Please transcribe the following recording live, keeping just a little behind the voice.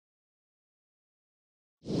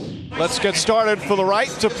Let's get started for the right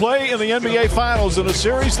to play in the NBA Finals in a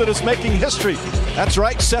series that is making history. That's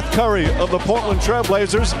right, Seth Curry of the Portland Trail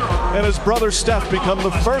Blazers and his brother Steph become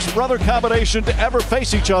the first brother combination to ever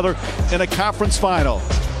face each other in a conference final.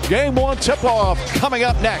 Game 1 tip-off coming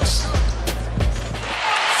up next.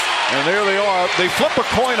 And there they are. They flip a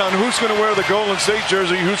coin on who's going to wear the Golden State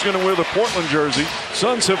jersey, who's going to wear the Portland jersey.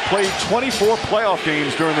 Suns have played 24 playoff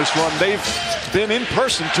games during this run. They've been in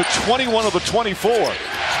person to 21 of the 24.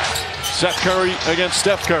 Seth Curry against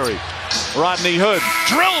Steph Curry. Rodney Hood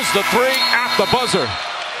drills the three at the buzzer.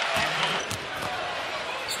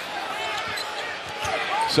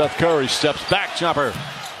 Seth Curry steps back, jumper.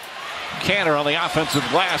 Cantor on the offensive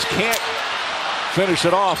glass, can't finish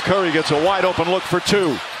it off. Curry gets a wide open look for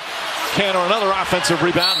two. Cantor another offensive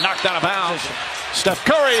rebound, knocked out of bounds. Steph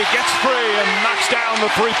Curry gets free and knocks down the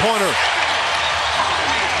three-pointer.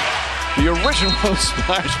 The original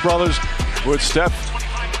Splash Brothers with Steph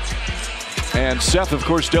and Seth, of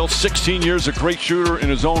course, dealt 16 years, a great shooter in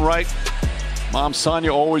his own right. Mom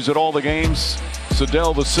Sonia always at all the games.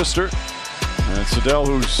 Sidell, the sister. And Sidell,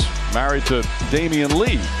 who's married to Damian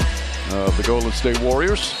Lee of the Golden State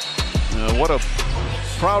Warriors. What a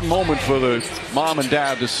proud moment for the mom and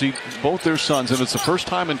dad to see both their sons, and it's the first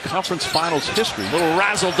time in conference finals history. Little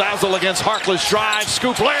razzle-dazzle against Harkless, drive,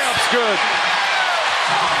 scoop, layups, good.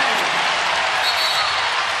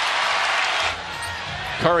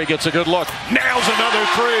 Curry gets a good look, nails another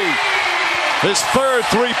three. His third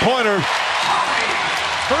three-pointer.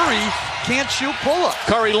 Curry can't shoot pull-up.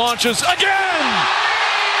 Curry launches again.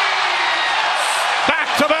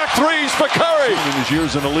 Back-to-back threes for Curry. In his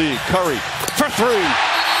years in the league, Curry for three.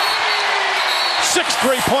 6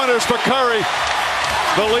 three-pointers for Curry.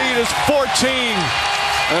 The lead is 14,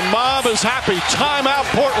 and Mom is happy. Timeout,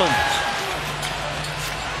 Portland.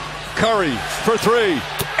 Curry for three.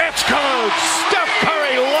 It's good. Steph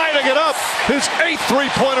Curry lighting it up. His 8th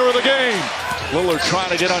three-pointer of the game. Lillard trying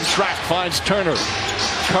to get on track, finds Turner.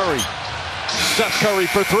 Curry. Steph Curry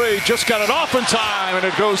for three. Just got it off in time, and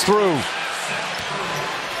it goes through.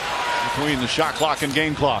 Between the shot clock and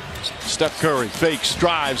game clock. Steph Curry fakes,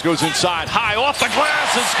 drives, goes inside, high off the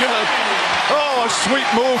glass, is good. Oh, a sweet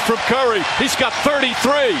move from Curry. He's got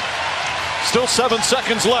 33. Still 7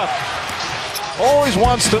 seconds left. Always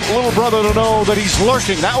wants the little brother to know that he's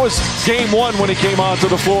lurking. That was game 1 when he came onto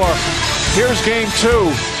the floor. Here's game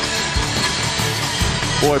 2.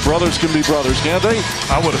 Boy, brothers can be brothers, can't they?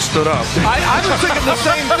 I would have stood up. I was thinking the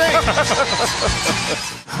same thing.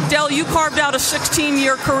 Dell, you carved out a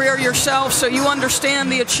 16-year career yourself, so you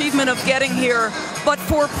understand the achievement of getting here. But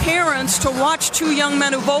for parents to watch two young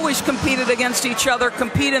men who've always competed against each other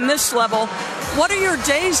compete in this level, what are your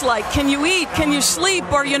days like? Can you eat? Can you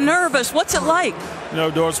sleep? Are you nervous? What's it like? You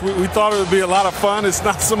know, Doris, we thought it would be a lot of fun. It's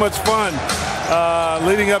not so much fun.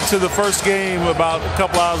 Leading up to the first game, about a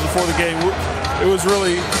couple hours before the game, it was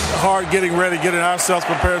really hard getting ready, getting ourselves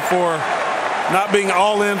prepared for not being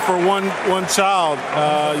all in for one child.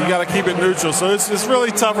 You got to keep it neutral. So it's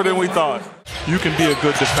really tougher than we thought. You can be a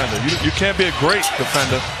good defender. You can't be a great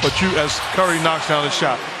defender, but you, as Curry knocks down his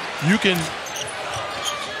shot, you can.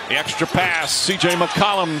 The extra pass. C.J.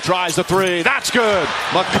 McCollum tries the three. That's good.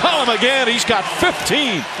 McCollum again. He's got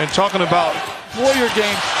 15. And talking about Warrior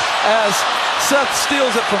game, as Seth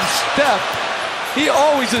steals it from Steph, he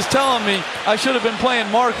always is telling me I should have been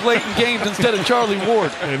playing Mark late in games instead of Charlie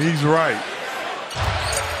Ward. And he's right.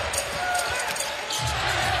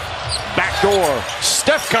 Backdoor.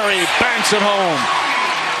 Steph Curry banks it home.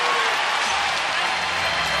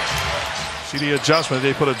 See the adjustment.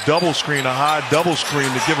 They put a double screen, a high double screen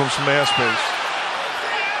to give him some airspace.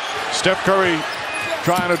 Steph Curry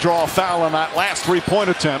trying to draw a foul on that last three-point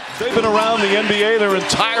attempt. They've been around the NBA their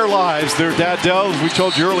entire lives. Their dad, Dell, as we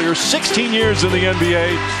told you earlier, 16 years in the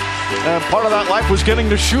NBA. And part of that life was getting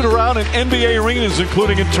to shoot around in NBA arenas,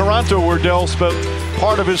 including in Toronto, where Dell spent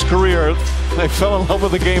part of his career. They fell in love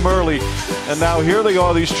with the game early. And now here they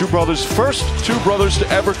are, these two brothers. First two brothers to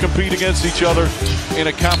ever compete against each other in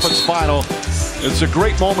a conference final. It's a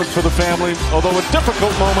great moment for the family, although a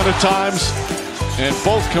difficult moment at times. And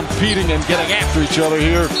both competing and getting after each other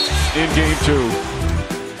here in game 2.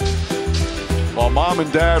 While mom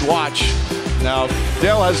and dad watch. Now,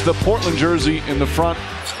 Dell has the Portland jersey in the front.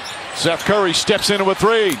 Seth Curry steps into a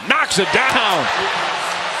three, knocks it down.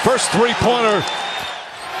 First three-pointer.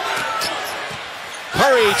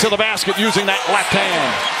 Curry to the basket using that left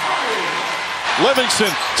hand. Livingston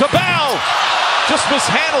to Bell. Just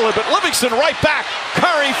mishandled it, but Livingston right back.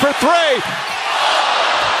 Curry for three.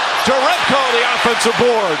 Jarenko the offensive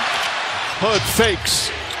board. Hood fakes.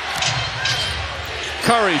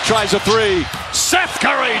 Curry tries a three. Seth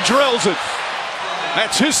Curry drills it.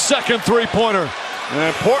 That's his second three-pointer.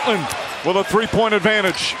 And Portland with a three-point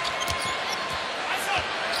advantage.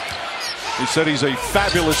 He said he's a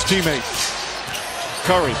fabulous teammate.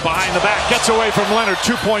 Curry behind the back, gets away from Leonard.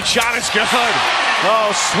 Two-point shot is good. Oh,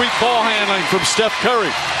 sweet ball handling from Steph Curry.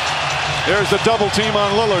 There's the double team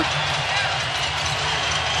on Lillard.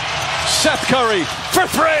 Seth Curry for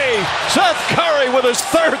three. Seth Curry with his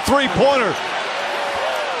third three-pointer.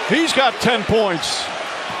 He's got 10 points.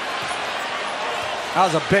 That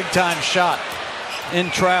was a big-time shot in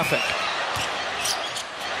traffic.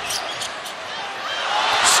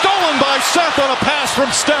 Stolen by Seth on a pass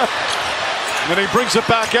from Steph. And he brings it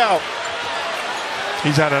back out.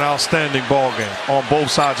 He's had an outstanding ball game on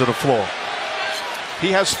both sides of the floor.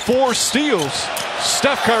 He has 4 steals.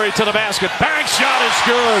 Steph Curry to the basket. Bank shot is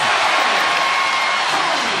good.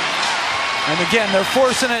 And again, they're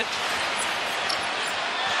forcing it.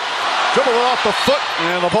 Dribble it off the foot,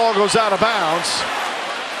 and the ball goes out of bounds.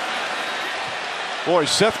 Boy,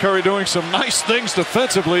 Seth Curry doing some nice things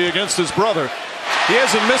defensively against his brother. He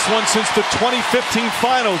hasn't missed one since the 2015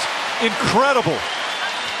 finals. Incredible.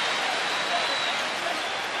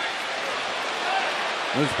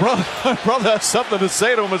 His brother has something to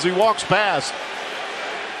say to him as he walks past.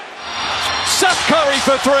 Seth Curry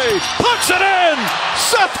for three. Puts it in.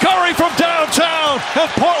 Seth Curry from downtown. And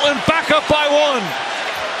Portland back up by 1.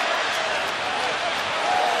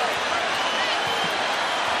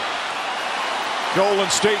 Golden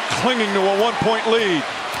State clinging to a 1-point lead.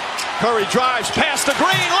 Curry drives past the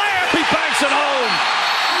green. Layup. He banks it home.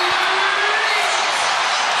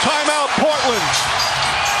 Timeout Portland.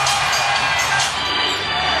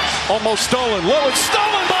 Almost stolen. Lillard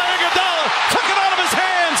stolen by Iguodala. Took it out of his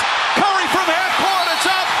hands. Curry from half court. It's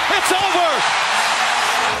up. It's over.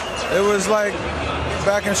 It was like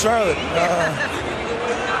back in Charlotte.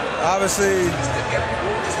 Obviously,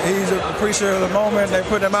 he's appreciative of the moment. They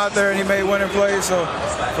put him out there and he made winning plays. So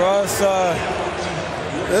for us,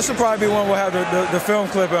 this will probably be one we'll have the film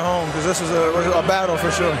clip at home because this is a battle for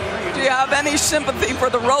sure. Do you have any sympathy for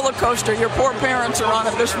the roller coaster your poor parents are on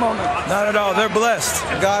at this moment? Not at all. They're blessed.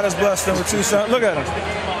 God has blessed them with 2 sons. Look at them.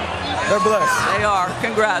 They're blessed. They are.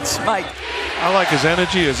 Congrats, Mike. I like his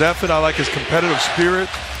energy, his effort. I like his competitive spirit.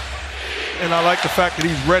 And I like the fact that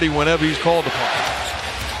he's ready whenever he's called upon.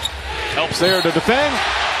 Helps there to defend.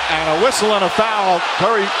 And a whistle and a foul.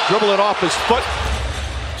 Curry dribbled it off his foot.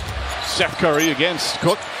 Seth Curry against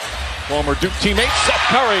Cook. Former Duke teammate Seth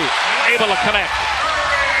Curry able to connect.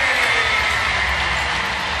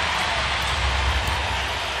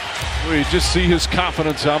 We just see his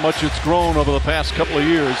confidence, how much it's grown over the past couple of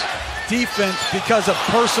years. Defense because of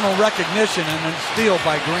personal recognition and then steal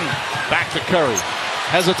by Green. Back to Curry.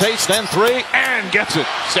 Hesitates, then three, and gets it.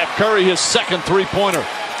 Seth Curry, his second three-pointer.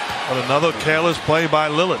 But another careless play by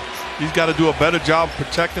Lillard. He's got to do a better job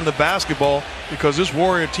protecting the basketball because this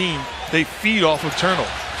Warrior team, they feed off of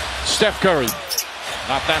turnover. Steph Curry.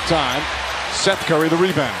 Not that time. Seth Curry the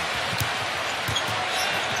rebound.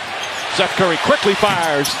 Seth Curry quickly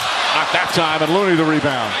fires. Not that time, and Looney the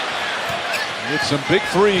rebound. With some big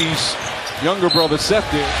threes. Younger brother Seth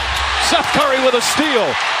did. Seth Curry with a steal.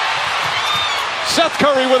 Seth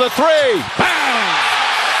Curry with a three. Bang!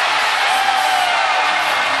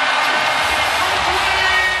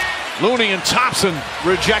 Looney and Thompson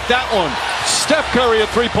reject that one. Steph Curry a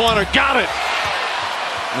three-pointer. Got it.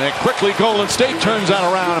 And then quickly Golden State turns that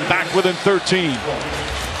around and back within 13.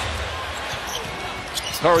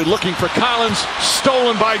 Curry looking for Collins.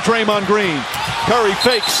 Stolen by Draymond Green. Curry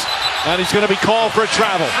fakes. And he's going to be called for a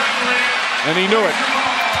travel. And he knew it.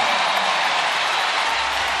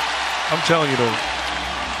 I'm telling you though,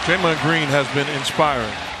 Draymond Green has been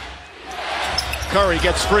inspiring. Curry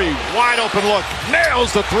gets free. Wide open look.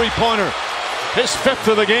 Nails the three-pointer. His fifth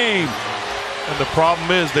of the game. And the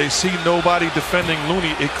problem is they see nobody defending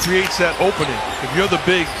Looney. It creates that opening. If you're the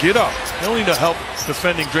big, get up. You don't need to help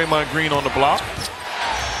defending Draymond Green on the block.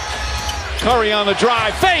 Curry on the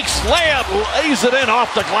drive. Fakes. Layup. Lays it in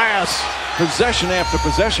off the glass. Possession after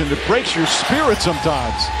possession. It breaks your spirit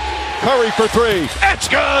sometimes. Curry for three. It's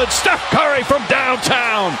good. Steph Curry from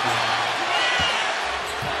downtown.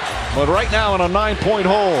 But right now in a 9-point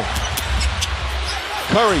hole.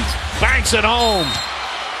 Curry banks it home.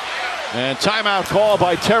 And timeout call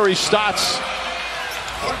by Terry Stotts.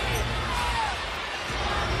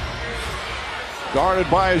 Guarded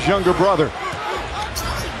by his younger brother.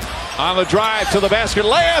 On the drive to the basket.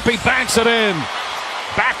 Layup. He banks it in.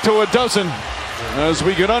 Back to a dozen as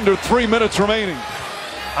we get under 3 minutes remaining.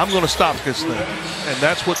 I'm going to stop this thing. And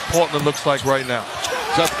that's what Portland looks like right now.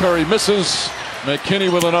 Seth Curry misses.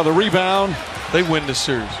 McKinney with another rebound. They win this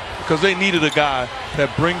series. because they needed a guy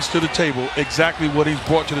that brings to the table exactly what he's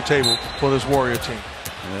brought to the table for this Warrior team.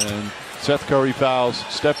 And Seth Curry fouls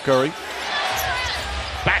Steph Curry.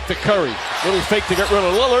 Back to Curry. Little fake to get rid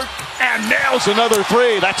of Lillard. And nails another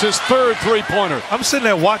three. That's his third three-pointer. I'm sitting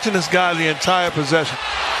there watching this guy the entire possession.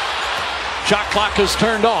 Shot clock is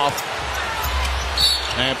turned off.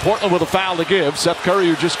 And Portland with a foul to give. Seth Curry,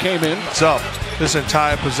 who just came in. It's up this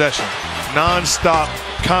entire possession. Non-stop,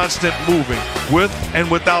 constant moving with and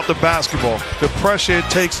without the basketball. The pressure it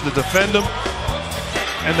takes to defend him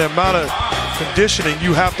and the amount of conditioning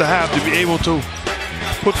you have to be able to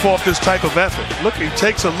put forth this type of effort. Look, he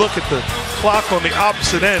takes a look at the clock on the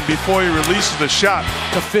opposite end before he releases the shot.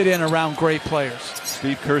 To fit in around great players.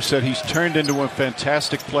 Steve Kerr said he's turned into a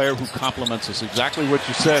fantastic player who complements us. Exactly what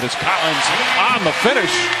you said. As Collins on the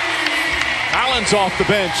finish. Collins off the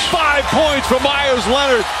bench. 5 points for Myers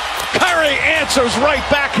Leonard. Curry answers right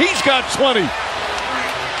back. He's got 20.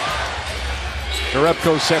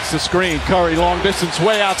 Jerebko sets the screen. Curry long distance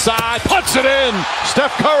way outside. Puts it in.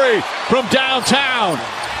 Steph Curry from downtown.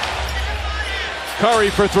 Curry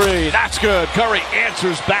for three. That's good. Curry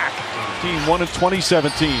answers back. Team won in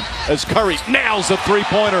 2017 as Curry nails the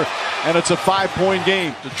three-pointer, and it's a 5-point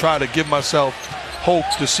game. To try to give myself hope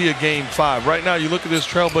to see a game 5. Right now, you look at this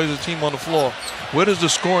Trailblazers team on the floor. Where does the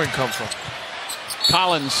scoring come from?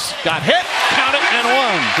 Collins got hit, count it, and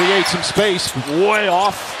one. Create some space, way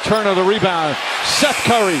off. Turn of the rebound. Seth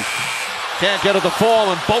Curry can't get it to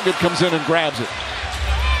fall, and Bogut comes in and grabs it.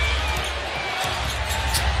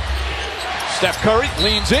 Steph Curry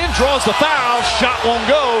leans in, draws the foul. Shot won't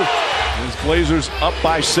go. His Blazers up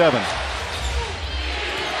by 7.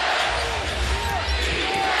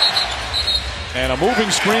 And a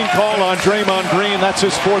moving screen call on Draymond Green. That's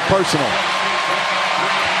his 4th personal.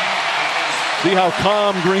 See how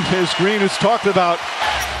calm Green is. Green is talked about.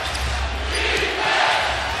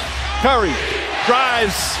 Curry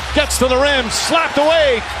drives, gets to the rim, slapped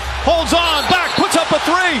away, holds on, back, puts up a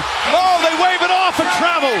three. Oh, they wave it off and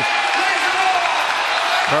travel.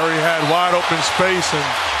 Curry had wide open space and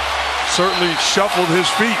certainly shuffled his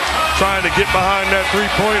feet trying to get behind that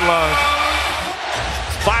three-point line.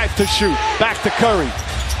 5 to shoot. Back to Curry.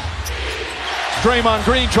 Draymond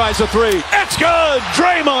Green tries a three. It's good!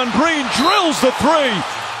 Draymond Green drills the three.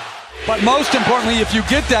 But most importantly, if you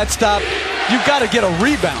get that stop, you've got to get a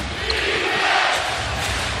rebound.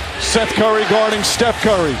 Seth Curry guarding Steph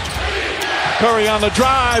Curry. Curry on the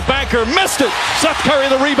drive. Banker missed it. Seth Curry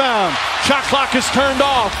the rebound. Shot clock is turned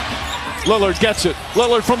off. Lillard gets it.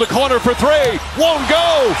 Lillard from the corner for three. Won't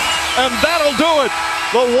go. And that'll do it.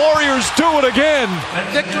 The Warriors do it again.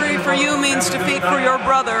 Victory for you means defeat for your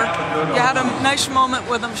brother. You had a nice moment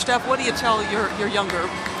with him, Steph. What do you tell your younger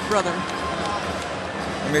brother?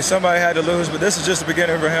 I mean, somebody had to lose, but this is just the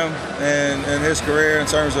beginning for him and his career in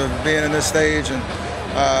terms of being in this stage. And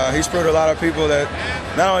he's proved to a lot of people that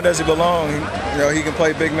not only does he belong, he can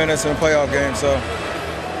play big minutes in a playoff game. So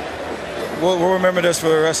we'll remember this for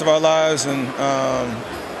the rest of our lives, and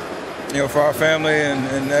for our family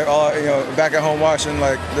and all, back at home watching.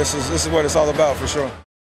 Like this is what it's all about for sure.